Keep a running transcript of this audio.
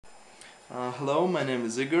Hello, my name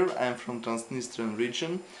is Igor. I'm from Transnistrian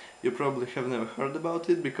region. You probably have never heard about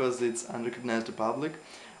it because it's unrecognized republic.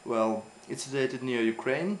 Well, it's situated near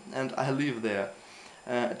Ukraine and I live there.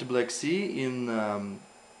 At the Black Sea in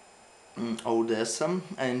Odessa.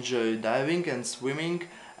 I enjoy diving and swimming,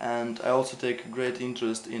 and I also take great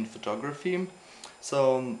interest in photography.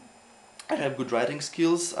 So I have good writing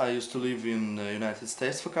skills. I used to live in the United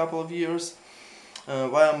States for a couple of years.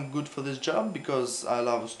 Why I'm good for this job? Because I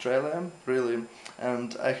love Australia, really,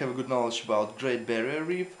 and I have a good knowledge about Great Barrier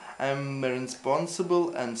Reef. I'm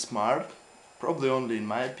responsible and smart, probably only in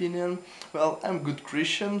my opinion. Well, I'm a good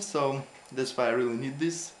Christian, so that's why I really need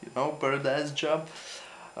this, paradise job.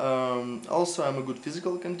 Also, I'm a good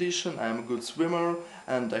physical condition, I'm a good swimmer,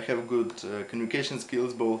 and I have good communication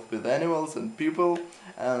skills both with animals and people.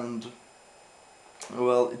 And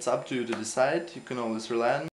well, it's up to you to decide. You can always rely on me.